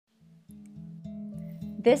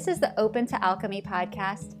This is the Open to Alchemy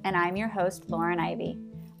podcast, and I'm your host, Lauren Ivy.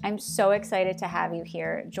 I'm so excited to have you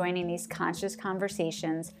here joining these conscious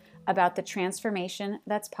conversations about the transformation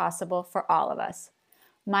that's possible for all of us.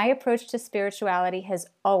 My approach to spirituality has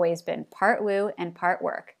always been part woo and part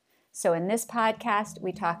work. So in this podcast,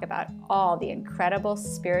 we talk about all the incredible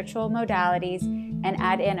spiritual modalities and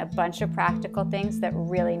add in a bunch of practical things that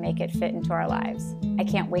really make it fit into our lives. I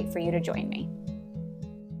can't wait for you to join me.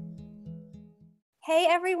 Hey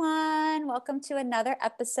everyone, welcome to another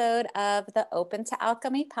episode of the Open to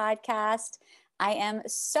Alchemy podcast. I am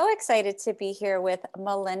so excited to be here with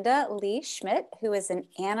Melinda Lee Schmidt, who is an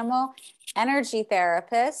animal energy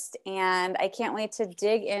therapist, and I can't wait to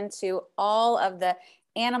dig into all of the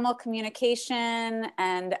animal communication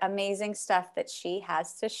and amazing stuff that she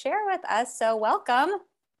has to share with us. So welcome.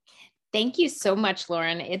 Thank you so much,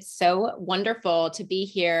 Lauren. It's so wonderful to be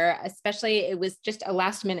here, especially it was just a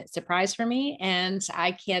last minute surprise for me, and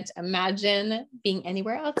I can't imagine being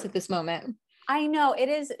anywhere else at this moment. I know it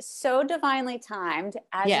is so divinely timed,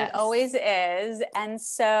 as it always is. And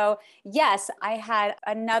so, yes, I had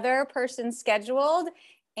another person scheduled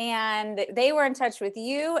and they were in touch with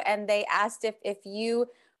you and they asked if you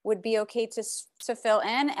would be okay to fill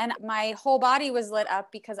in. And my whole body was lit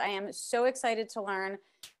up because I am so excited to learn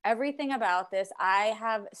everything about this. I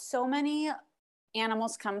have so many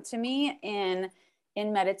animals come to me in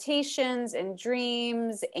meditations and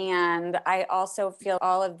dreams, and I also feel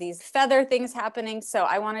all of these feather things happening. So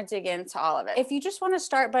I want to dig into all of it. If you just want to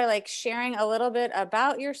start by sharing a little bit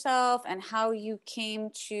about yourself and how you came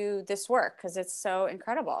to this work, because it's so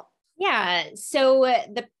incredible. Yeah. So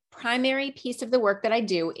the primary piece of the work that I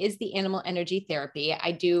do is the animal energy therapy.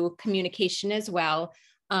 I do communication as well.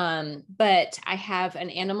 But I have an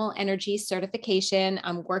animal energy certification.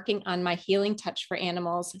 I'm working on my healing touch for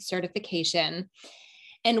animals certification.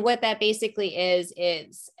 And what that basically is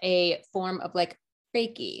a form of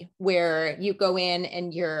Reiki, where you go in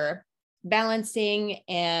and you're balancing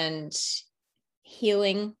and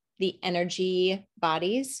healing the energy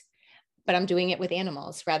bodies, but I'm doing it with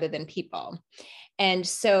animals rather than people. And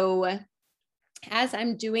so as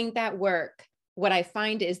I'm doing that work, what I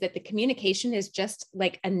find is that the communication is just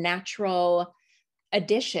like a natural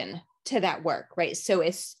addition to that work, right? So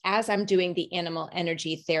as I'm doing the animal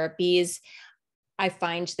energy therapies, I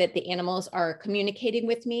find that the animals are communicating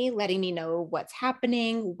with me, letting me know what's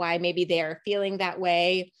happening, why maybe they are feeling that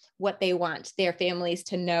way, what they want their families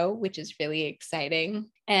to know, which is really exciting.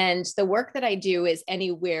 And the work that I do is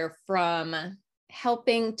anywhere from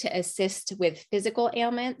helping to assist with physical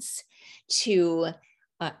ailments to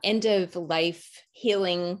end of life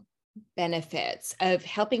healing benefits, of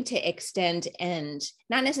helping to extend and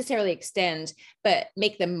not necessarily extend, but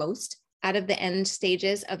make the most out of the end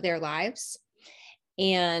stages of their lives.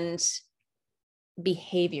 And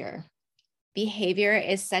behavior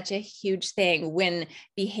is such a huge thing. When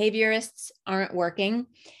behaviorists aren't working,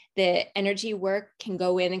 the energy work can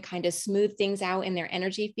go in and kind of smooth things out in their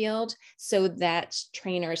energy field so that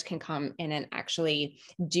trainers can come in and actually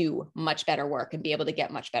do much better work and be able to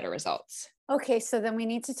get much better results. Okay, so then we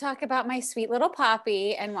need to talk about my sweet little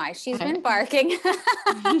Poppy and why she's been barking.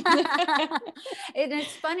 And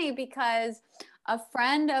it's funny because a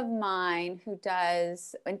friend of mine who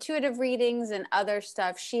does intuitive readings and other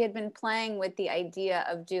stuff, she had been playing with the idea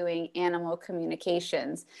of doing animal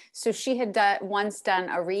communications. So she had once done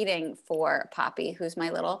a reading for Poppy, who's my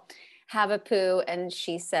little Havapoo, and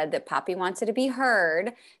she said that Poppy wanted to be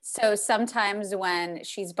heard. So sometimes when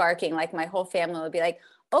she's barking, my whole family would be like,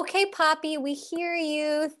 "Okay, Poppy, we hear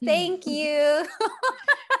you. Thank you."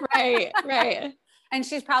 Right. And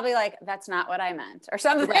she's probably like, "That's not what I meant," or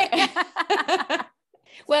something. Right.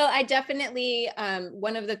 Well, I definitely,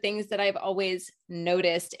 one of the things that I've always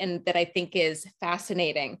noticed and that I think is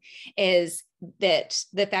fascinating is that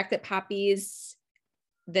the fact that Poppy's,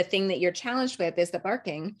 the thing that you're challenged with is the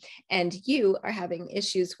barking, and you are having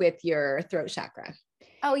issues with your throat chakra.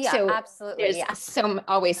 Oh yeah, so absolutely. There's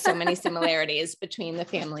always so many similarities between the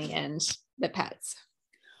family and the pets.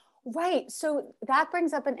 Right. So that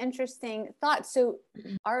brings up an interesting thought. So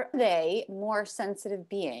are they more sensitive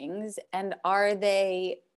beings, and are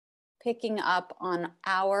they picking up on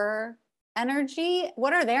our energy?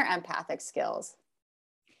 What are their empathic skills?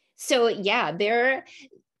 So yeah, they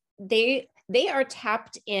are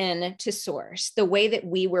tapped in to source the way that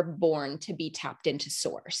we were born to be tapped into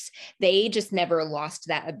source. They just never lost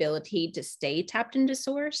that ability to stay tapped into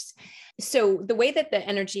source. So the way that the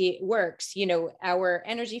energy works, our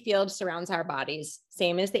energy field surrounds our bodies,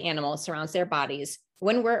 same as the animal surrounds their bodies.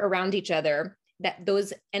 When we're around each other, that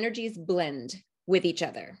those energies blend with each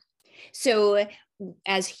other. So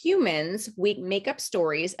as humans, we make up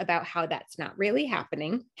stories about how that's not really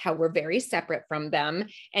happening, how we're very separate from them.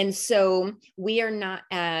 And so we are not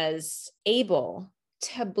as able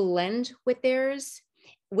to blend with theirs,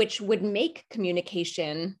 which would make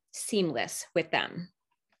communication seamless with them.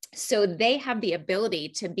 So they have the ability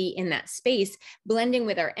to be in that space, blending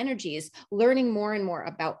with our energies, learning more and more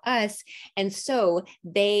about us. And so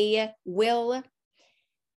they will,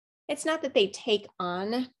 it's not that they take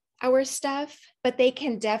on our stuff, but they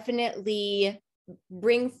can definitely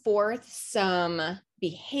bring forth some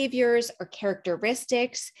behaviors or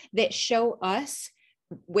characteristics that show us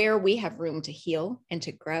where we have room to heal and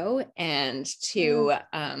to grow and to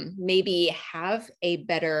maybe have a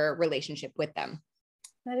better relationship with them.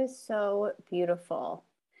 That is so beautiful.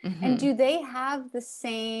 And do they have the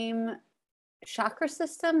same chakra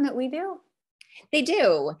system that we do? They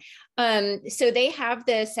do. So they have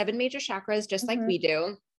the 7 major chakras, just like we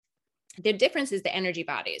do. The difference is the energy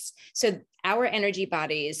bodies. So our energy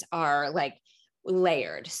bodies are like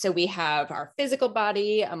layered. So we have our physical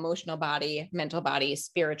body, emotional body, mental body,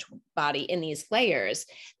 spiritual body in these layers.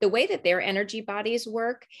 The way that their energy bodies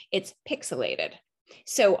work, it's pixelated.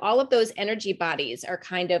 So all of those energy bodies are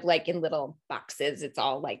kind of like in little boxes. It's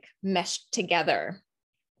all like meshed together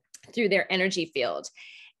through their energy field.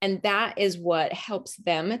 And that is what helps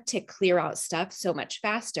them to clear out stuff so much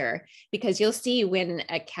faster, because you'll see when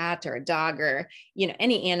a cat or a dog or,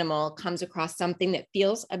 any animal comes across something that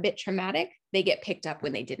feels a bit traumatic, they get picked up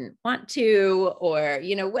when they didn't want to, or,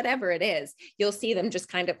 whatever it is, you'll see them just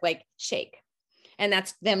kind of like shake. And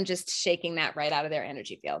that's them just shaking that right out of their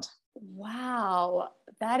energy field. Wow,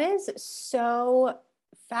 that is so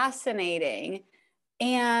fascinating.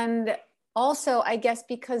 And also, I guess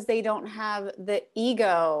because they don't have the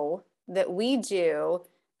ego that we do,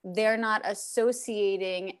 they're not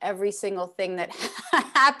associating every single thing that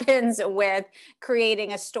happens with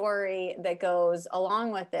creating a story that goes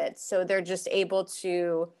along with it. So they're just able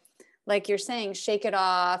to, like you're saying, shake it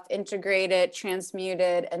off, integrate it, transmute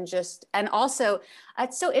it, and also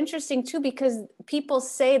it's so interesting too, because people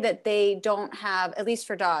say that they don't have, at least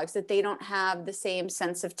for dogs, that they don't have the same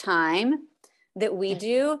sense of time that we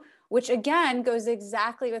do, which again goes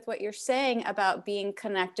exactly with what you're saying about being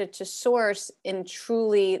connected to source in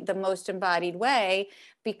truly the most embodied way.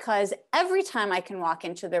 Because every time I can walk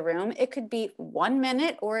into the room, it could be 1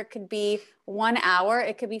 minute or it could be 1 hour,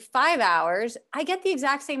 it could be 5 hours. I get the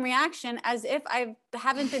exact same reaction as if I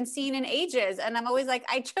haven't been seen in ages. And I'm always like,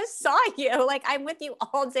 I just saw you, like I'm with you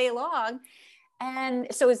all day long. And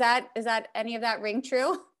so is that any of that ring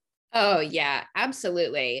true? Oh, yeah,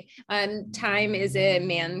 absolutely. Time is a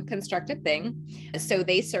man-constructed thing, so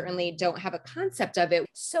they certainly don't have a concept of it.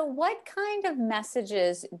 So what kind of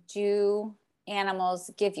messages do animals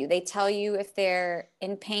give you? They tell you if they're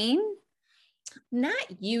in pain?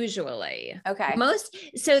 Not usually. Okay.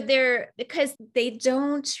 Because they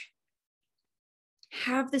don't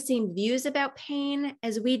have the same views about pain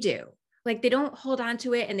as we do. Like they don't hold on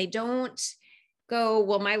to it and they don't go,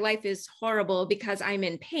 well, my life is horrible because I'm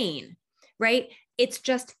in pain, right? It's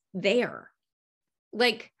just there.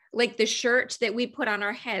 Like the shirt that we put on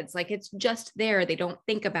our heads, like it's just there. They don't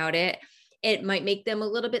think about it. It might make them a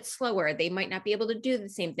little bit slower. They might not be able to do the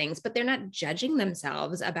same things, but they're not judging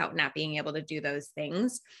themselves about not being able to do those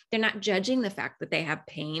things. They're not judging the fact that they have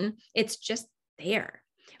pain. It's just there,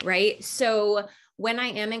 right? So when I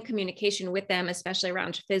am in communication with them, especially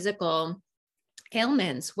around physical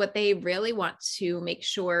ailments, what they really want to make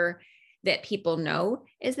sure that people know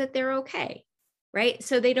is that they're okay, right?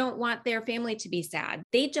 So they don't want their family to be sad.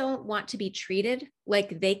 They don't want to be treated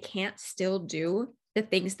like they can't still do the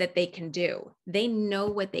things that they can do. They know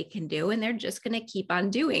what they can do and they're just going to keep on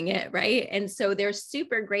doing it, right? And so they're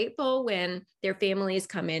super grateful when their families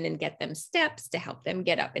come in and get them steps to help them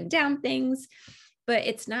get up and down things, but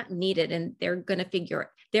it's not needed and they're going to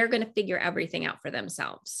figure everything out for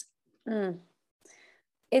themselves.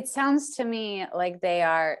 It sounds to me like they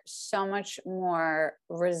are so much more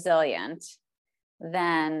resilient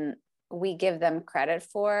than we give them credit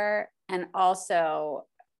for, and also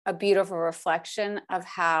a beautiful reflection of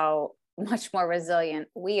how much more resilient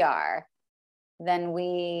we are than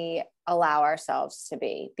we allow ourselves to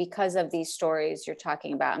be, because of these stories you're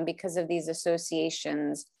talking about and because of these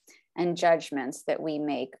associations and judgments that we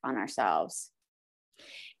make on ourselves.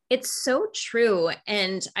 It's so true.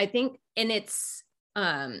 And I think, and it's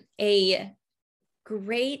a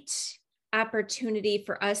great opportunity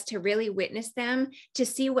for us to really witness them, to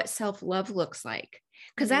see what self-love looks like.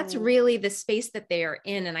 because that's really the space that they are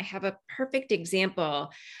in. And I have a perfect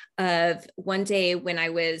example of one day when I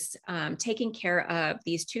was taking care of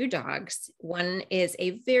these two dogs. One is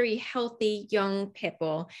a very healthy young pit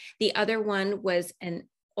bull. The other one was an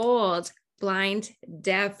old, blind,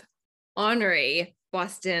 deaf, ornery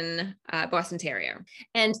Boston Terrier.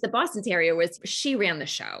 And the Boston Terrier she ran the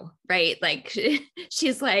show, right? Like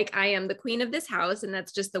she's like, I am the queen of this house. And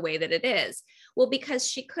that's just the way that it is. Well, because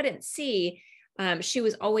she couldn't see, she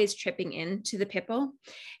was always tripping into the pit bull.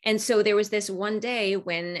 And so there was this one day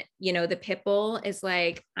when, the pit bull is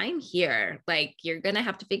like, I'm here. Like, you're going to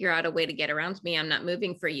have to figure out a way to get around me. I'm not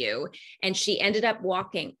moving for you. And she ended up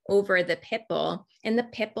walking over the pit bull, and the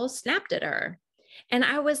pit bull snapped at her. And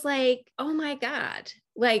I was like, oh my God,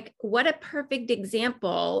 like what a perfect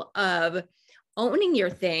example of owning your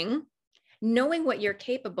thing, knowing what you're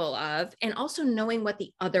capable of, and also knowing what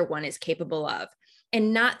the other one is capable of,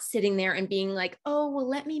 and not sitting there and being like, oh, well,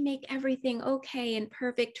 let me make everything okay and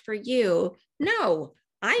perfect for you. No,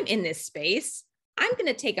 I'm in this space. I'm going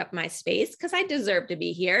to take up my space because I deserve to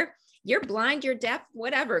be here. You're blind, you're deaf,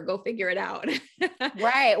 whatever, go figure it out.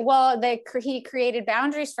 Right. Well, he created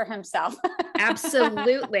boundaries for himself.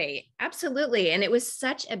 Absolutely. Absolutely. And it was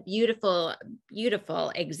such a beautiful,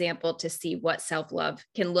 beautiful example to see what self-love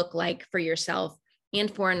can look like for yourself and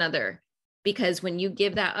for another. Because when you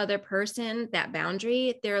give that other person that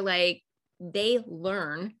boundary, they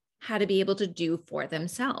learn how to be able to do for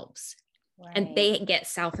themselves. Right. And they get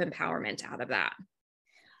self-empowerment out of that.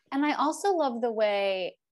 And I also love the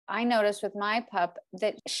way I noticed with my pup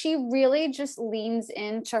that she really just leans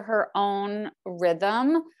into her own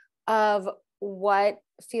rhythm of what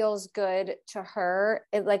feels good to her.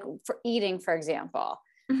 Like for eating, for example,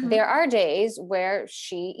 there are days where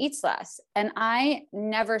she eats less, and I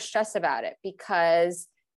never stress about it because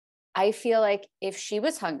I feel like if she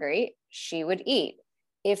was hungry, she would eat.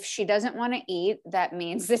 If she doesn't want to eat, that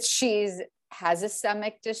means that has a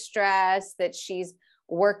stomach distress, that she's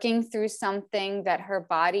working through something, that her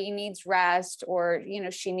body needs rest, or,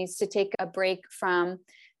 she needs to take a break from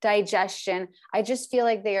digestion. I just feel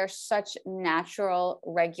like they are such natural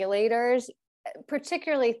regulators,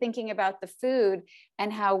 particularly thinking about the food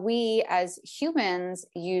and how we as humans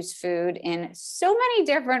use food in so many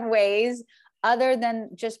different ways other than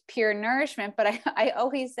just pure nourishment. But I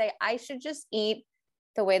always say I should just eat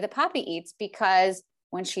the way the Poppy eats, because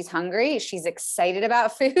when she's hungry, she's excited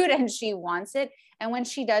about food and she wants it. And when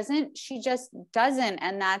she doesn't, she just doesn't.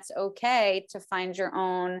 And that's okay to find your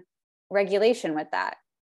own regulation with that.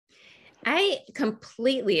 I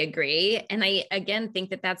completely agree. And I, again,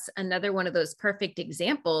 think that that's another one of those perfect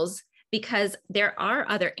examples, because there are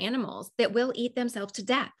other animals that will eat themselves to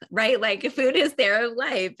death, right? Like food is their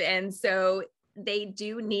life. And so they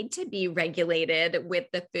do need to be regulated with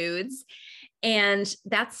the foods. And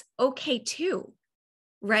that's okay too,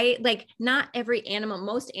 right? Like not every animal,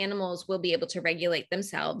 most animals will be able to regulate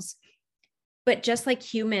themselves. But just like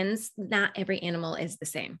humans, not every animal is the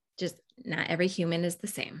same. Just not every human is the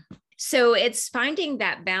same. So it's finding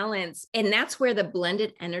that balance. And that's where the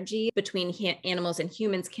blended energy between animals and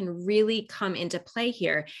humans can really come into play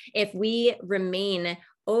here. If we remain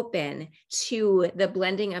open to the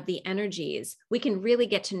blending of the energies, we can really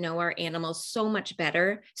get to know our animals so much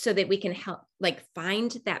better, so that we can help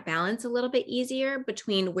find that balance a little bit easier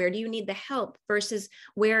between where do you need the help versus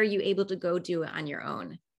where are you able to go do it on your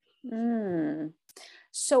own.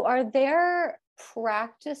 So are there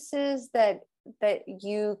practices that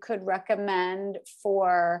you could recommend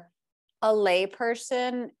for a lay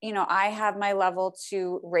person? I have my level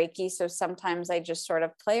 2 Reiki, so sometimes I just sort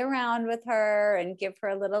of play around with her and give her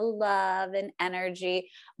a little love and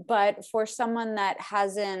energy. But for someone that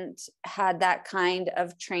hasn't had that kind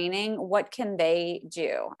of training, what can they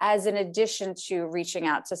do as an addition to reaching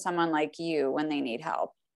out to someone like you when they need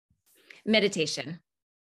help? Meditate.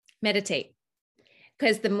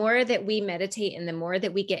 Because the more that we meditate and the more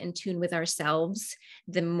that we get in tune with ourselves,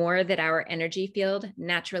 the more that our energy field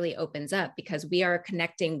naturally opens up, because we are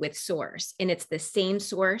connecting with source, and it's the same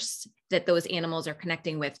source that those animals are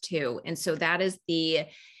connecting with too. And so that is the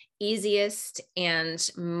easiest and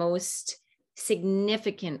most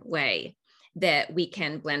significant way that we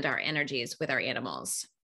can blend our energies with our animals.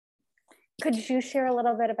 Could you share a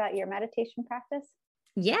little bit about your meditation practice?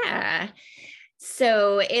 Yeah.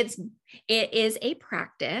 So it is a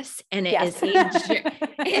practice, and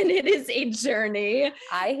it is a journey.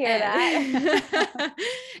 I hear that.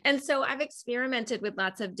 And so I've experimented with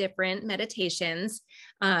lots of different meditations,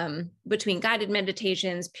 between guided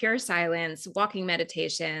meditations, pure silence, walking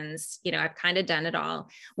meditations. I've kind of done it all.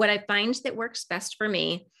 What I find that works best for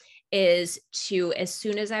me is to, as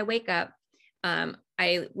soon as I wake up,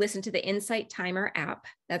 I listen to the Insight Timer app.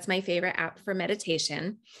 That's my favorite app for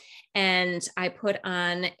meditation. And I put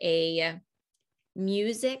on a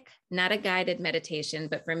music, not a guided meditation,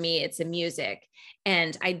 but for me, it's a music.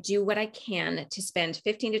 And I do what I can to spend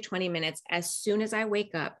 15 to 20 minutes as soon as I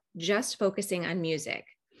wake up, just focusing on music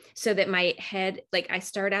so that my head, like I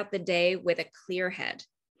start out the day with a clear head.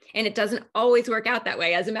 And it doesn't always work out that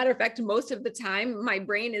way. As a matter of fact, most of the time, my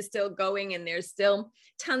brain is still going and there's still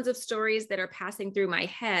tons of stories that are passing through my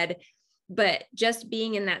head. But just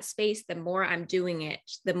being in that space, the more I'm doing it,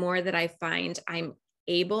 the more that I find I'm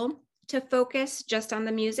able to focus just on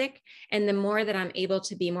the music, and the more that I'm able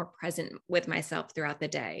to be more present with myself throughout the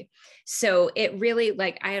day. So it really,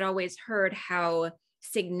 like I had always heard how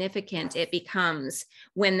significant it becomes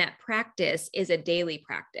when that practice is a daily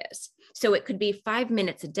practice. So it could be 5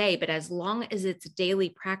 minutes a day, but as long as it's daily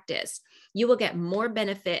practice, you will get more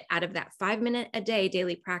benefit out of that 5 minute a day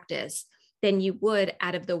daily practice than you would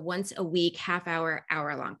out of the once a week, half hour,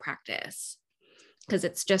 hour long practice, because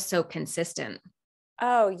it's just so consistent.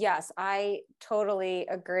 Oh, yes, I totally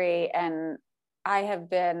agree. And I have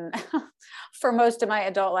been, for most of my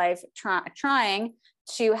adult life, trying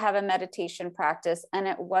to have a meditation practice. And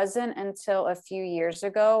it wasn't until a few years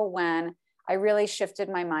ago when I really shifted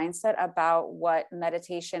my mindset about what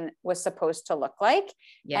meditation was supposed to look like,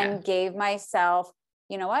 and gave myself,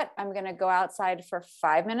 you know what, I'm going to go outside for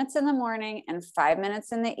 5 minutes in the morning and 5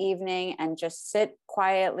 minutes in the evening and just sit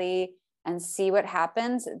quietly and see what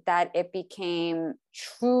happens, that it became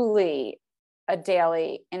truly a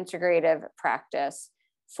daily integrative practice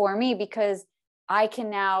for me, because I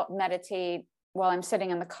can now meditate while I'm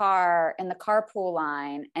sitting in the carpool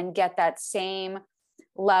line, and get that same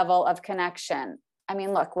level of connection. I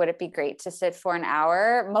mean, look, would it be great to sit for an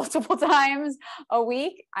hour multiple times a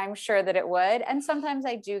week? I'm sure that it would. And sometimes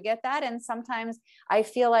I do get that. And sometimes I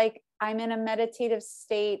feel like I'm in a meditative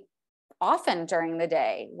state often during the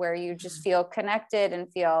day, where you just feel connected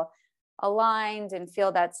and feel aligned and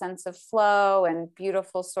feel that sense of flow and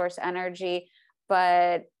beautiful source energy.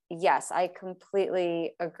 But yes, I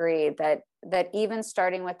completely agree that even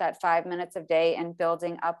starting with that 5 minutes a day and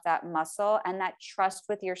building up that muscle and that trust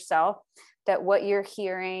with yourself, that what you're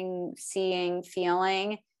hearing, seeing,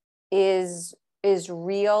 feeling is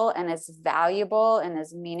real and is valuable and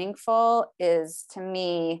is meaningful, is, to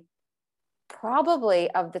me,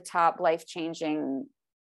 probably of the top life-changing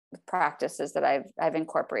practices that I've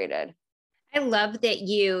incorporated. I love that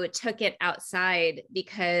you took it outside,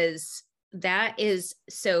 because that is,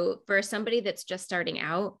 so for somebody that's just starting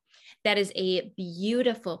out, that is a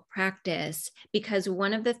beautiful practice, because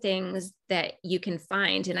one of the things that you can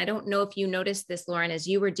find, and I don't know if you noticed this, Lauren, as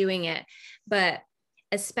you were doing it, but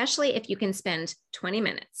especially if you can spend 20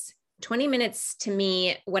 minutes. 20 minutes to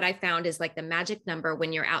me, what I found is like the magic number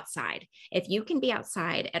when you're outside. If you can be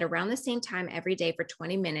outside at around the same time every day for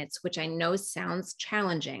 20 minutes, which I know sounds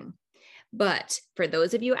challenging, but for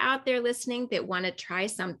those of you out there listening that want to try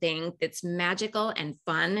something that's magical and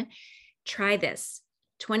fun, try this.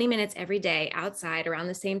 20 minutes every day outside around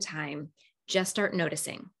the same time. Just start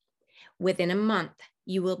noticing. Within a month,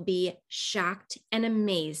 you will be shocked and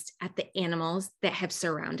amazed at the animals that have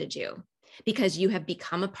surrounded you, because you have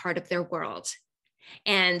become a part of their world.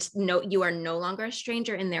 And no, you are no longer a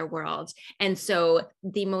stranger in their world. And so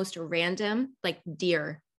the most random, like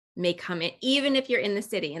deer, may come in, even if you're in the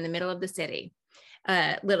city, in the middle of the city.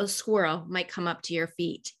 A little squirrel might come up to your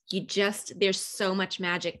feet. There's so much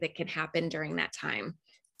magic that can happen during that time.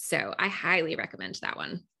 So I highly recommend that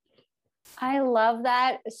one. I love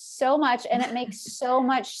that so much. And it makes so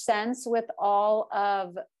much sense with all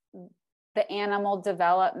of the animal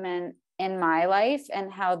development in my life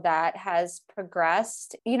and how that has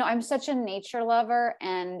progressed. You know, I'm such a nature lover,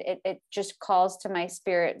 and it just calls to my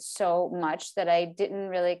spirit so much that I didn't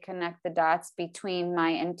really connect the dots between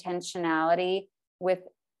my intentionality with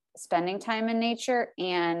spending time in nature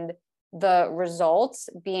and the results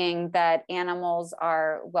being that animals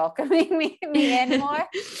are welcoming me in more.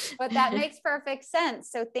 But that makes perfect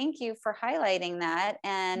sense. So thank you for highlighting that.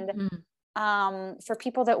 And for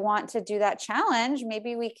people that want to do that challenge,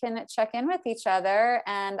 maybe we can check in with each other,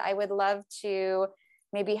 and I would love to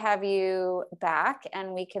maybe have you back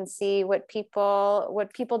and we can see what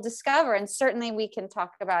people discover. And certainly we can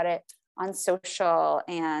talk about it on social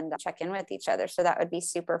and check in with each other. So that would be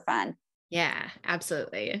super fun. Yeah,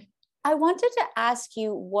 absolutely. I wanted to ask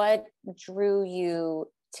you what drew you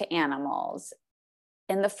to animals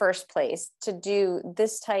in the first place to do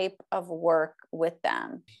this type of work with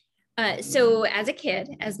them. So as a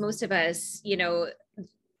kid, as most of us, you know,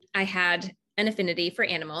 I had an affinity for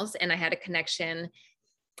animals and I had a connection.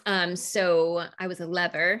 So I was a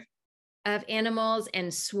lover of animals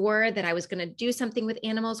and swore that I was going to do something with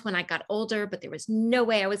animals when I got older, but there was no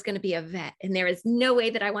way I was going to be a vet. And there is no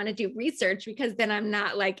way that I want to do research because then I'm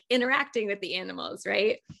not like interacting with the animals,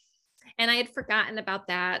 right? And I had forgotten about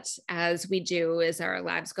that, as we do as our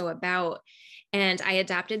lives go about. And I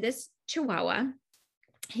adopted this Chihuahua.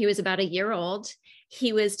 He was about a year old.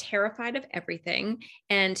 He was terrified of everything,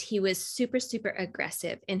 and he was super, super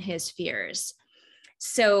aggressive in his fears.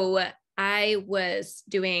 So I was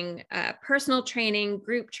doing personal training,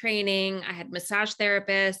 group training. I had massage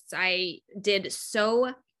therapists. I did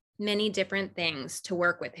so many different things to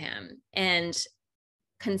work with him, and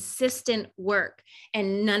consistent work.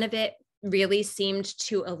 And none of it really seemed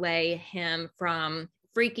to allay him from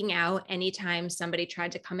freaking out anytime somebody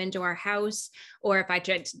tried to come into our house, or if I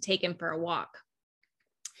tried to take him for a walk.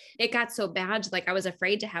 It got so bad, like I was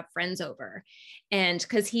afraid to have friends over, and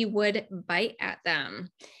because he would bite at them.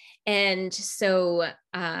 And so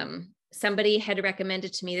somebody had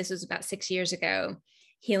recommended to me, this was about 6 years ago,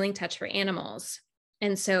 Healing Touch for Animals.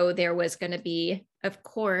 And so there was going to be, of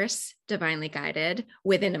course, divinely guided,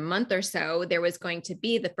 within a month or so, there was going to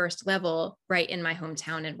be the first level right in my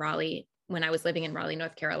hometown in Raleigh, when I was living in Raleigh,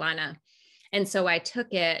 North Carolina. And so I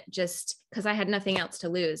took it just because I had nothing else to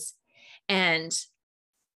lose. And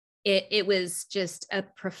it was just a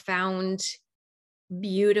profound,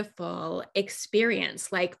 beautiful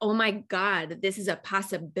experience. Like, oh my God, this is a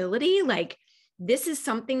possibility. Like, this is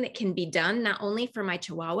something that can be done not only for my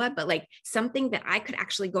Chihuahua, but like something that I could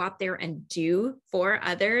actually go out there and do for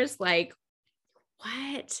others. Like,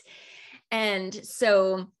 what? And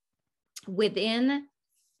so within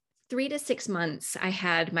 3 to 6 months, I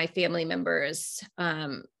had my family members,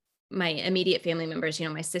 my immediate family members, you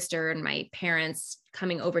know, my sister and my parents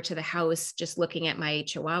coming over to the house, just looking at my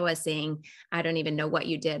Chihuahua saying, I don't even know what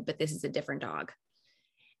you did, but this is a different dog.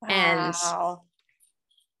 Wow.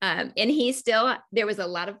 And he still, there was a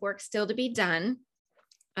lot of work still to be done.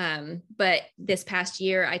 But this past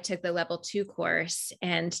year I took the level 2 course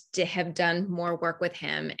and to have done more work with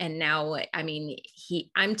him. And now, I mean,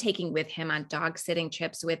 I'm taking with him on dog sitting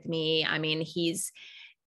trips with me. I mean,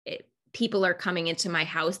 people are coming into my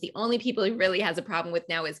house. The only people he really has a problem with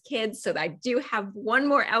now is kids. So I do have one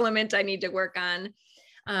more element I need to work on.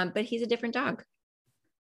 But he's a different dog.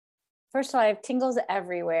 First of all, I have tingles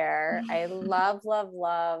everywhere. I love, love,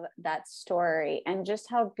 love that story, and just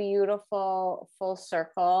how beautiful, full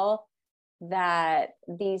circle, that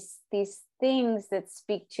these things that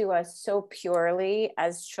speak to us so purely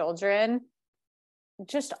as children,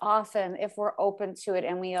 just often, if we're open to it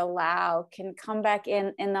and we allow, can come back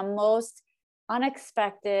in the most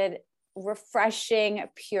unexpected, refreshing,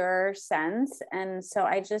 pure sense. And so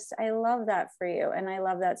I love that for you. And I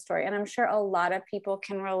love that story. And I'm sure a lot of people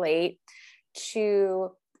can relate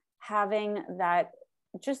to having that,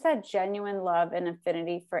 just that genuine love and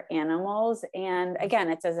affinity for animals. And again,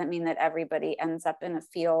 it doesn't mean that everybody ends up in a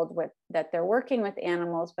field that they're working with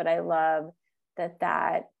animals, but I love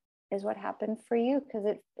that is what happened for you,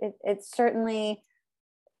 because it certainly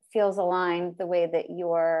feels aligned the way that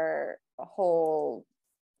your whole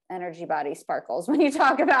energy body sparkles when you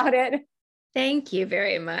talk about it. Thank you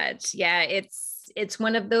very much. Yeah, it's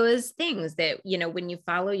one of those things that, you know, when you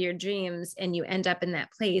follow your dreams and you end up in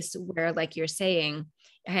that place where, like you're saying,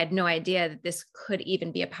 I had no idea that this could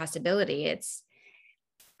even be a possibility.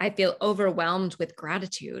 I feel overwhelmed with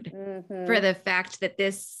gratitude for the fact that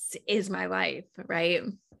this is my life, right?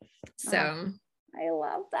 So I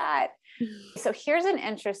love that. So here's an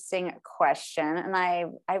interesting question, and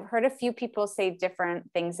I've heard a few people say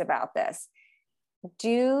different things about this.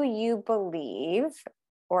 Do you believe,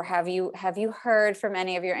 or have you heard from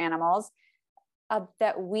any of your animals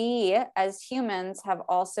that we as humans have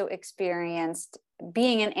also experienced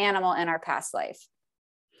being an animal in our past life?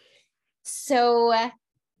 So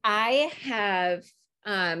I have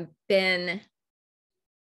been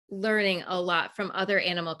learning a lot from other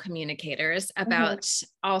animal communicators about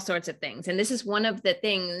all sorts of things. And this is one of the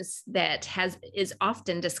things that is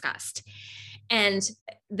often discussed. And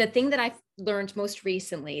the thing that I've learned most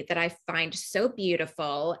recently that I find so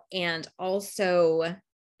beautiful, and also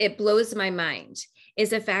it blows my mind, is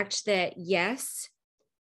the fact that, yes,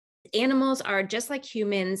 animals are just like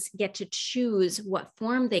humans, get to choose what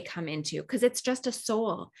form they come into, because it's just a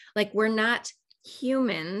soul. Like, we're not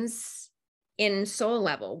humans in soul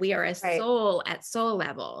level. We are a soul at soul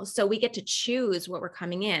level. So we get to choose what we're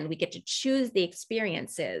coming in. We get to choose the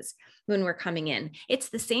experiences when we're coming in. It's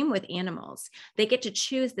the same with animals. They get to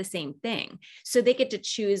choose the same thing. So they get to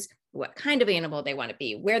choose what kind of animal they want to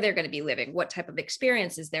be, where they're going to be living, what type of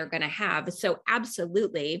experiences they're going to have. So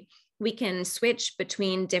absolutely, we can switch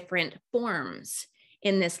between different forms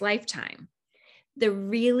in this lifetime. The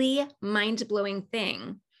really mind-blowing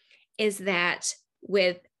thing is that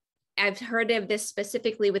I've heard of this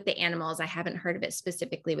specifically with the animals. I haven't heard of it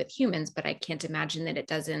specifically with humans, but I can't imagine that it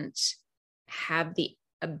doesn't have the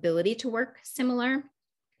ability to work similar.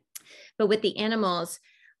 But with the animals,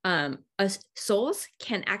 souls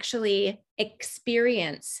can actually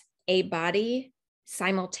experience a body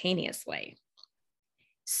simultaneously.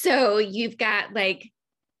 So you've got like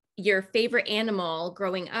your favorite animal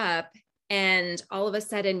growing up, and all of a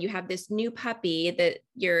sudden you have this new puppy that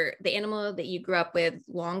the animal that you grew up with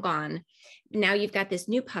long gone. Now you've got this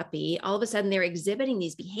new puppy. All of a sudden they're exhibiting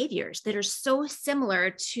these behaviors that are so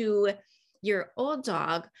similar to your old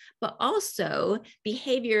dog, but also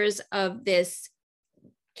behaviors of this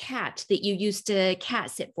cat that you used to cat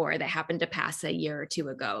sit for that happened to pass a year or two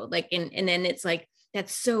ago. Like, and then it's like,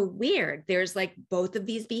 that's so weird. There's like both of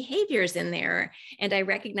these behaviors in there. And I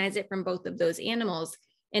recognize it from both of those animals.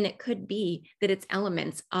 And it could be that it's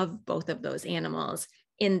elements of both of those animals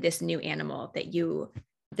in this new animal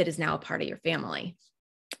that is now a part of your family.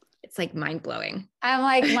 It's like mind blowing. I'm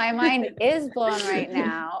like, my mind is blown right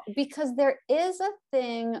now, because there is a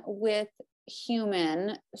thing with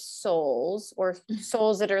human souls, or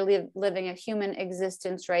souls that are living a human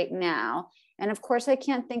existence right now. And of course, I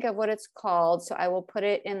can't think of what it's called, so I will put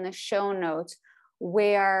it in the show notes,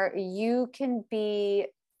 where you can be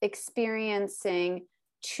experiencing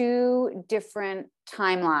two different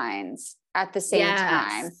timelines at the same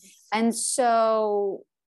time. And so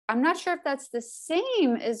I'm not sure if that's the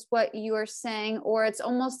same as what you are saying, or it's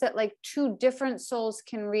almost that like two different souls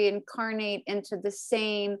can reincarnate into the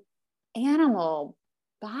same animal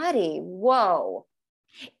body. Whoa.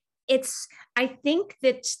 I think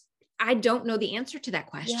that I don't know the answer to that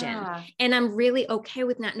question. Yeah. And I'm really okay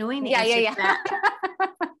with not knowing the answer to that.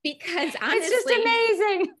 Because honestly, it's just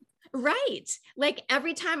amazing. Right. Like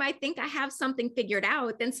every time I think I have something figured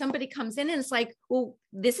out, then somebody comes in and it's like, well,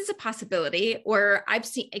 this is a possibility, or I've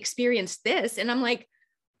experienced this. And I'm like,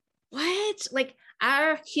 what? Like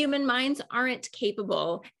our human minds aren't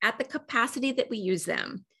capable at the capacity that we use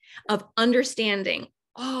them of understanding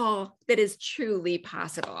all that is truly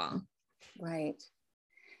possible. Right.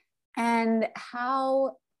 And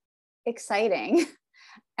how exciting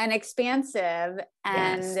and expansive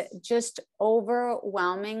and just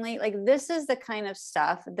overwhelmingly, like, this is the kind of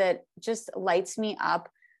stuff that just lights me up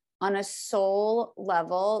on a soul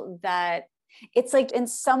level, that it's like, in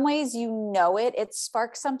some ways, it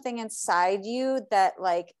sparks something inside you that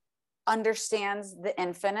like understands the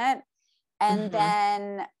infinite. And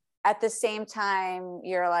then at the same time,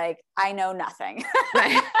 you're like, I know nothing.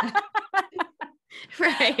 Right.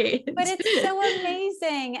 Right. But it's so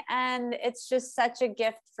amazing. And it's just such a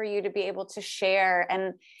gift for you to be able to share.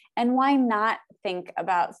 And why not think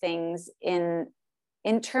about things in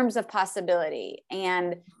terms of possibility?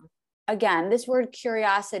 And again, this word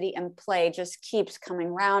curiosity and play just keeps coming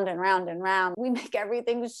round and round and round. We make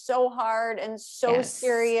everything so hard and so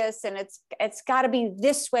serious, and it's got to be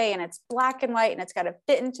this way, and it's black and white, and it's got to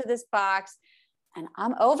fit into this box. And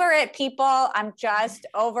I'm over it, people. I'm just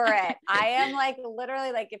over it. I am like,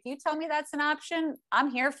 literally, like, if you tell me that's an option,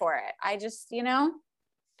 I'm here for it. I just,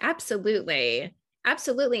 Absolutely.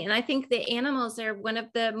 Absolutely. And I think the animals are one of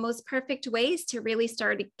the most perfect ways to really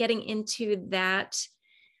start getting into that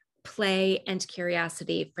play and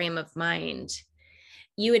curiosity frame of mind.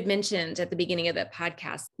 You had mentioned at the beginning of the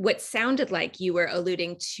podcast what sounded like you were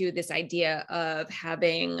alluding to this idea of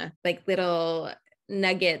having like little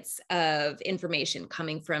nuggets of information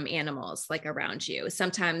coming from animals like around you.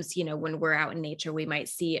 Sometimes, when we're out in nature, we might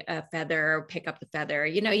see a feather, pick up the feather,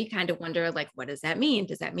 you kind of wonder, like, what does that mean?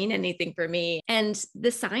 Does that mean anything for me? And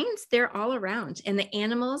the signs, they're all around, and the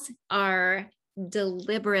animals are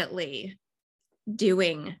deliberately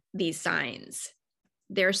doing these signs.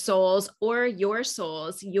 Their souls, or your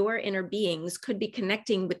souls, your inner beings, could be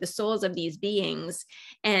connecting with the souls of these beings,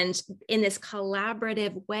 and in this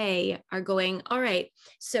collaborative way are going, all right,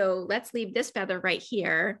 so let's leave this feather right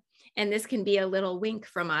here. And this can be a little wink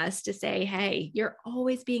from us to say, hey, you're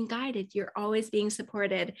always being guided, you're always being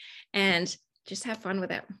supported, and just have fun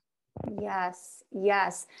with it.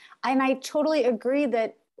 Yes. And I totally agree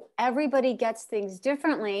that everybody gets things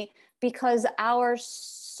differently, because our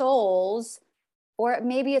souls, or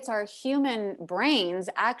maybe it's our human brains,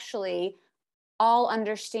 actually all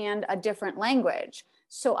understand a different language.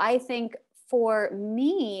 So I think for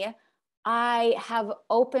me, I have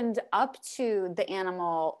opened up to the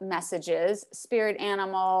animal messages, spirit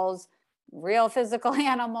animals, real physical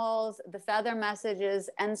animals, the feather messages.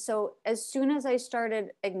 And so as soon as I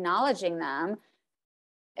started acknowledging them,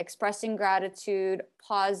 expressing gratitude,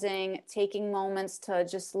 pausing, taking moments to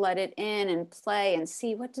just let it in and play and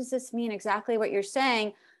see, what does this mean? Exactly what you're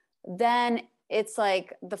saying. Then it's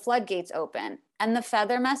like the floodgates open. And the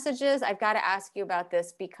feather messages, I've got to ask you about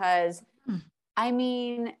this because I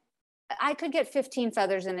mean, I could get 15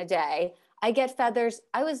 feathers in a day. I get feathers.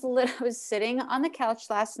 I was sitting on the couch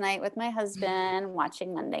last night with my husband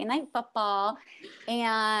watching Monday Night Football.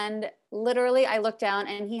 And literally I looked down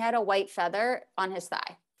and he had a white feather on his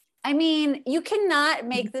thigh. I mean, you cannot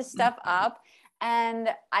make this stuff up. And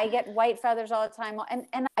I get white feathers all the time.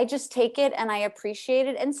 And I just take it and I appreciate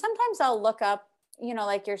it. And sometimes I'll look up, you know,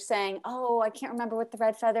 like you're saying, oh, I can't remember what the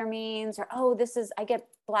red feather means, or, oh, I get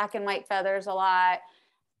black and white feathers a lot.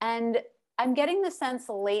 And I'm getting the sense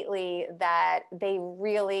lately that they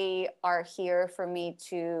really are here for me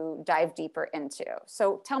to dive deeper into.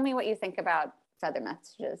 So tell me what you think about feather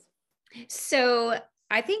messages. So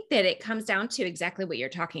I think that it comes down to exactly what you're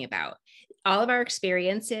talking about. All of our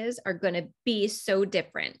experiences are going to be so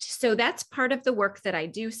different. So that's part of the work that I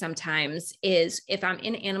do sometimes is if I'm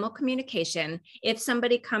in animal communication, if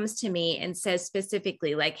somebody comes to me and says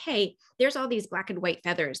specifically like, hey, there's all these black and white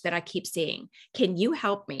feathers that I keep seeing. Can you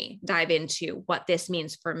help me dive into what this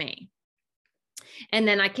means for me? And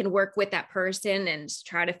then I can work with that person and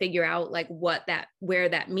try to figure out like where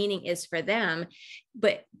that meaning is for them.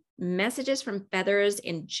 But messages from feathers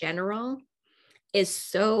in general is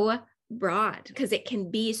so broad because it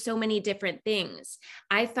can be so many different things.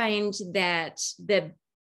 I find that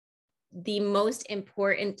the most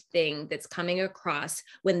important thing that's coming across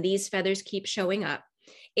when these feathers keep showing up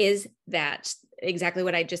is that exactly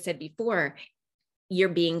what I just said before, you're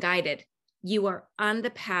being guided. You are on the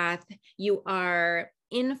path, you are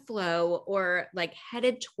in flow or like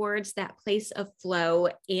headed towards that place of flow.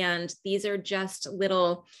 And these are just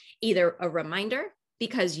little, either a reminder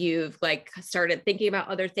because you've like started thinking about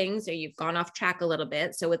other things or you've gone off track a little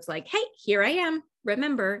bit. So it's like, hey, here I am.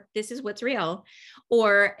 Remember, this is what's real.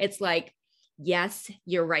 Or it's like, yes,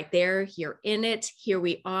 you're right there. You're in it. Here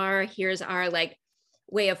we are. Here's our like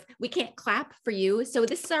way of, we can't clap for you. So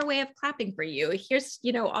this is our way of clapping for you. Here's,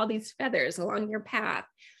 you know, all these feathers along your path.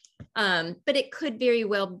 But it could very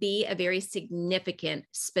well be a very significant,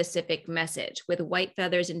 specific message. With white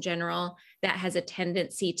feathers in general, that has a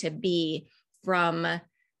tendency to be from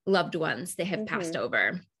loved ones that have passed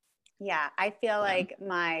over. Yeah, I feel like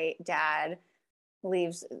my dad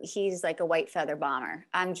he's like a white feather bomber.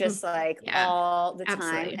 I'm just like all the time.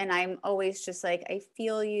 Absolutely. And I'm always just like, I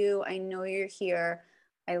feel you. I know you're here.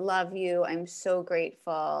 I love you. I'm so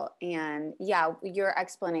grateful. And yeah, your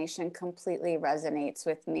explanation completely resonates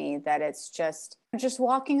with me that it's just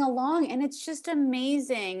walking along. And it's just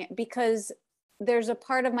amazing because there's a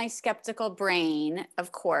part of my skeptical brain,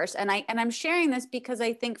 of course. And I'm sharing this because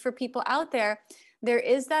I think for people out there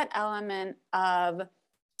is that element of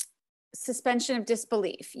suspension of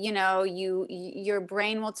disbelief. You know, your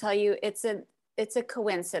brain will tell you it's a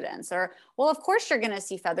coincidence, or, well, of course you're going to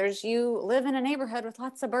see feathers. You live in a neighborhood with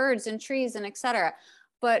lots of birds and trees and etc.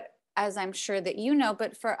 But as I'm sure that you know,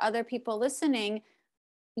 but for other people listening,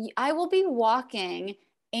 I will be walking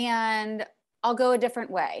and I'll go a different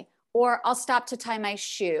way, or I'll stop to tie my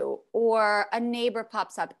shoe, or a neighbor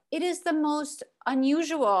pops up. It is the most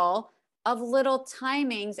unusual of little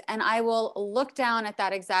timings, and I will look down at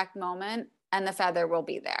that exact moment and the feather will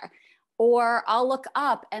be there. Or I'll look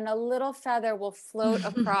up and a little feather will float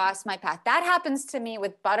across my path. That happens to me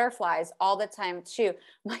with butterflies all the time too.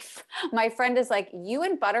 My friend is like, you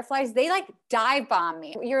and butterflies, they like dive bomb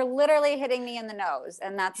me. You're literally hitting me in the nose.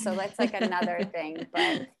 And that's like another thing.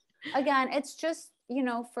 But again, it's just, you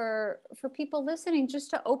know, for people listening,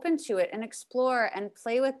 just to open to it and explore and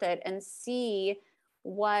play with it and see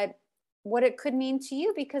what it could mean to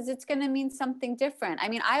you, because it's going to mean something different. I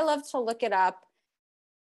mean, I love to look it up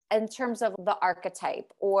in terms of the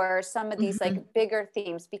archetype or some of these like bigger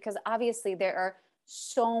themes, because obviously there are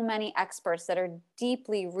so many experts that are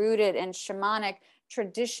deeply rooted in shamanic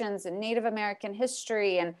traditions and Native American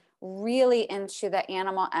history and really into the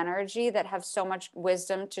animal energy that have so much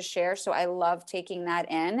wisdom to share. So I love taking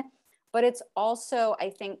that in. But it's also, I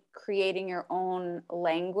think, creating your own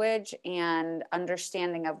language and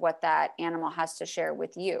understanding of what that animal has to share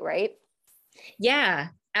with you, right? Yeah,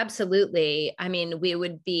 absolutely. I mean, we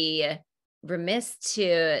would be remiss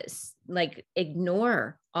to like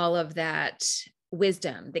ignore all of that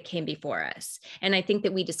wisdom that came before us. And I think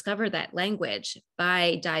that we discover that language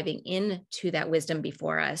by diving into that wisdom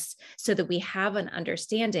before us so that we have an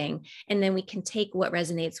understanding, and then we can take what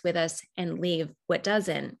resonates with us and leave what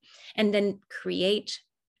doesn't, and then create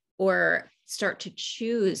or start to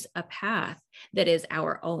choose a path that is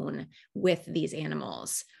our own with these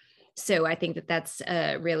animals. So I think that that's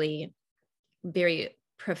a really very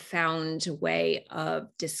profound way of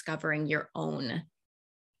discovering your own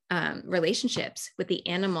relationships with the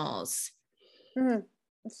animals.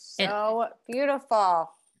 So beautiful.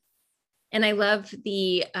 And I love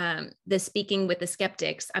the speaking with the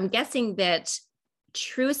skeptics. I'm guessing that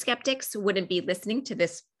true skeptics wouldn't be listening to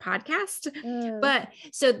this podcast. But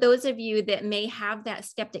so those of you that may have that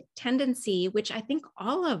skeptic tendency, which I think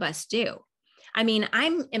all of us do. I mean,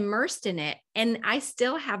 I'm immersed in it and I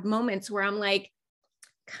still have moments where I'm like,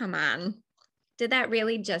 come on, did that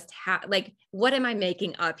really just happen? Like, what am I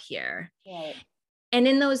making up here? Right. And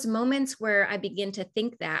in those moments where I begin to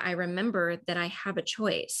think that, I remember that I have a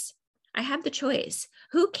choice. I have the choice.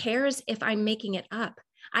 Who cares if I'm making it up?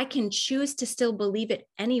 I can choose to still believe it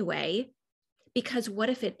anyway, because what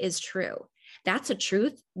if it is true? That's a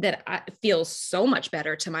truth that feels so much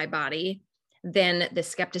better to my body than the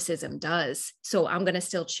skepticism does. So I'm going to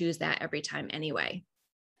still choose that every time anyway.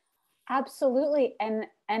 Absolutely. And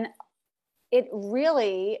it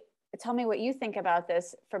really, tell me what you think about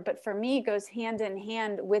this, but for me, it goes hand in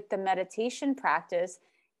hand with the meditation practice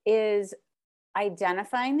is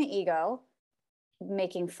identifying the ego,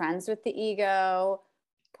 making friends with the ego,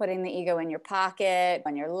 putting the ego in your pocket,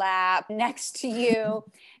 on your lap, next to you,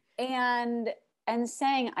 and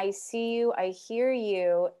saying, I see you, I hear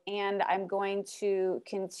you, and I'm going to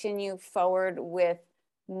continue forward with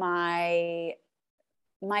my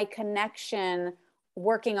connection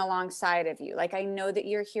working alongside of you. Like, I know that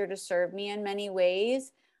you're here to serve me in many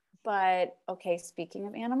ways, but okay, speaking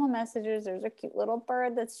of animal messages, there's a cute little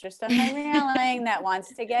bird that's just on my railing that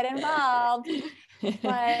wants to get involved.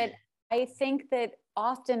 But I think that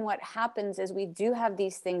often what happens is we do have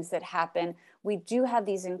these things that happen. We do have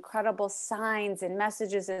these incredible signs and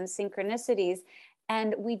messages and synchronicities,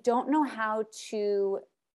 and we don't know how to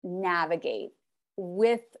navigate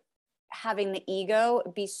with having the ego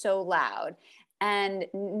be so loud and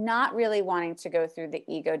not really wanting to go through the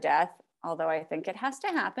ego death, although I think it has to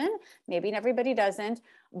happen. Maybe everybody doesn't,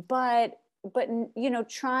 but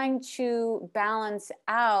trying to balance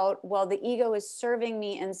out, well, the ego is serving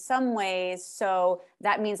me in some ways, so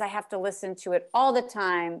that means I have to listen to it all the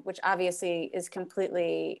time, which obviously is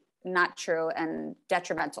completely not true and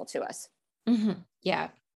detrimental to us. Mm-hmm.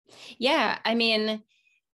 Yeah. I mean,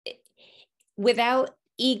 without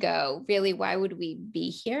ego, really, why would we be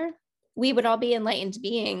here? We would all be enlightened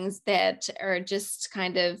beings that are just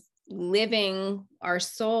kind of living our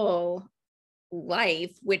soul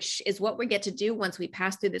life, which is what we get to do once we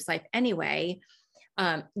pass through this life anyway,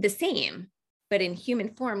 the same, but in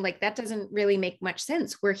human form. Like, that doesn't really make much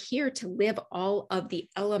sense. We're here to live all of the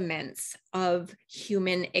elements of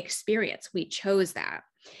human experience. We chose that.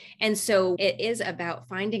 And so it is about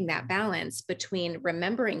finding that balance between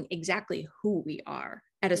remembering exactly who we are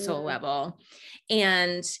at a soul level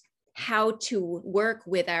and how to work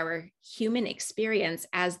with our human experience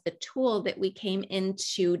as the tool that we came in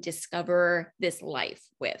to discover this life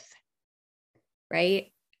with,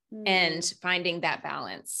 right? And finding that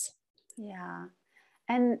balance. Yeah.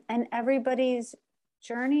 And everybody's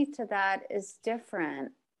journey to that is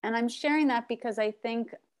different. And I'm sharing that because I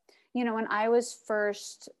think, when I was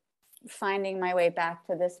first finding my way back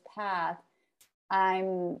to this path,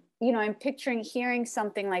 I'm picturing hearing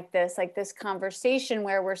something like this conversation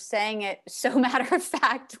where we're saying it so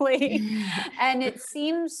matter-of-factly and it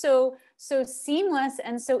seems so seamless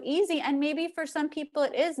and so easy. And maybe for some people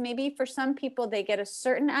it is. Maybe for some people they get a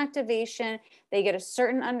certain activation, they get a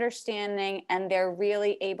certain understanding, and they're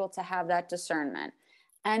really able to have that discernment.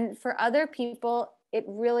 And for other people, it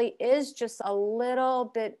really is just a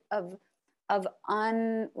little bit of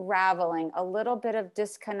unraveling, a little bit of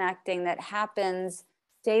disconnecting that happens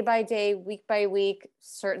day by day, week by week,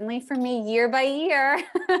 certainly for me, year by year,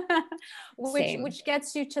 which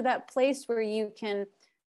gets you to that place where you can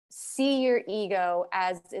see your ego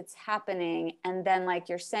as it's happening. And then, like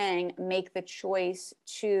you're saying, make the choice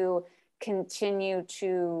to continue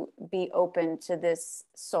to be open to this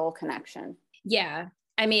soul connection. Yeah.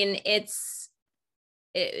 I mean, it's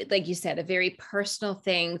like you said, a very personal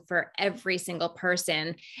thing for every single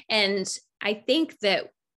person. And I think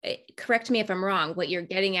that, correct me if I'm wrong, what you're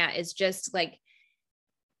getting at is just like,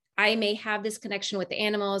 I may have this connection with the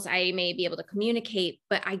animals, I may be able to communicate,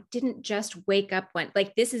 but I didn't just wake up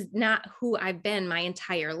like, this is not who I've been my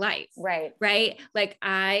entire life. Right. Like,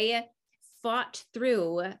 I fought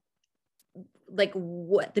through like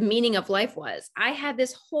what the meaning of life was. I had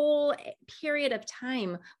this whole period of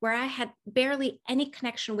time where I had barely any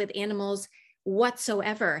connection with animals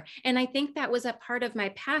whatsoever. And I think that was a part of my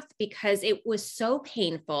path because it was so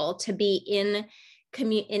painful to be in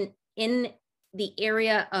the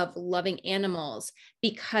area of loving animals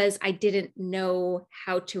because I didn't know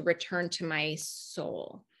how to return to my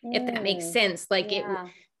soul, if that makes sense.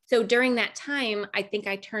 So during that time, I think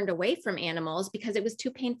I turned away from animals because it was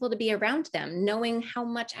too painful to be around them, knowing how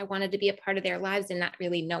much I wanted to be a part of their lives and not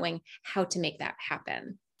really knowing how to make that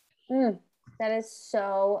happen. That is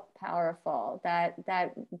so powerful. That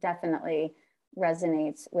definitely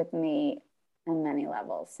resonates with me on many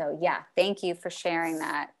levels. So yeah, thank you for sharing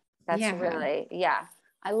that. That's really,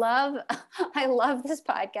 I love this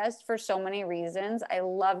podcast for so many reasons. I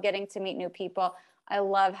love getting to meet new people. I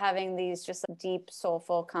love having these just deep,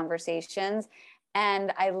 soulful conversations.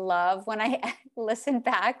 And I love when I listen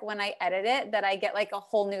back, when I edit it, that I get like a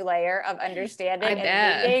whole new layer of understanding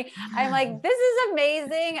and reading. I'm like, this is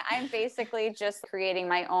amazing. I'm basically just creating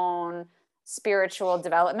my own spiritual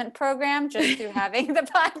development program just through having the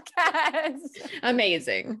podcast.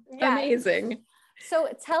 Amazing. Amazing. So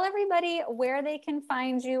tell everybody where they can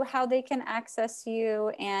find you, how they can access you,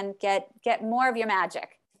 and get more of your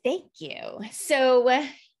magic. Thank you. So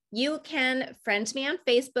you can friend me on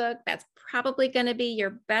Facebook. That's probably going to be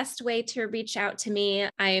your best way to reach out to me.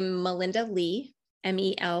 I'm Melinda Lee,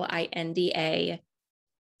 MELINDA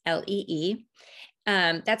LEE.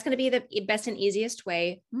 That's going to be the best and easiest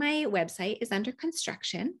way. My website is under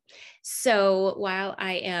construction. So while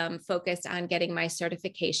I am focused on getting my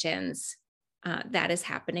certifications, that is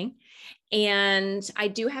happening. And I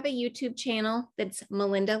do have a YouTube channel that's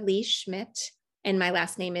Melinda Lee Schmidt. And my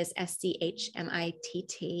last name is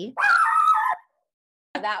SCHMITT.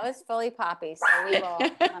 That was fully Poppy. So we will,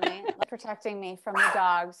 protecting me from the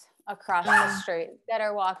dogs across the street that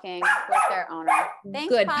are walking with their owner.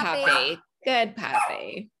 Thanks, Good Poppy. Good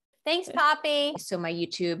Poppy. Thanks, Poppy. So my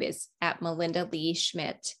YouTube is at Melinda Lee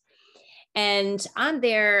Schmidt. And on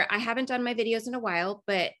there, I haven't done my videos in a while,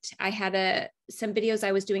 but I had some videos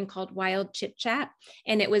I was doing called Wild Chit Chat.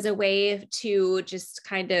 And it was a way to just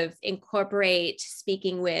kind of incorporate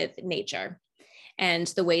speaking with nature and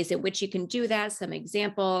the ways in which you can do that, some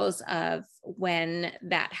examples of when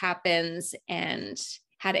that happens and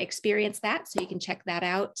how to experience that. So you can check that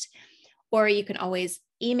out. Or you can always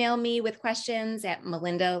email me with questions at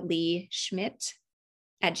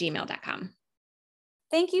melindaleeschmidt@gmail.com.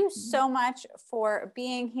 Thank you so much for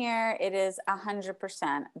being here. It is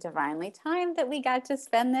 100% divinely timed that we got to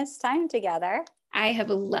spend this time together. I have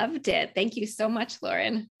loved it. Thank you so much,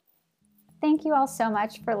 Lauren. Thank you all so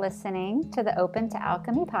much for listening to the Open to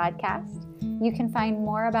Alchemy podcast. You can find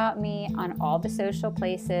more about me on all the social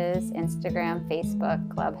places, Instagram,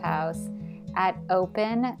 Facebook, Clubhouse, at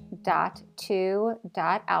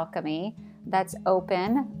open.to.alchemy. That's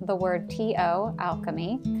open, the word T-O,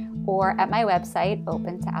 alchemy, or at my website,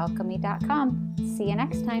 opentoalchemy.com. See you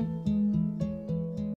next time.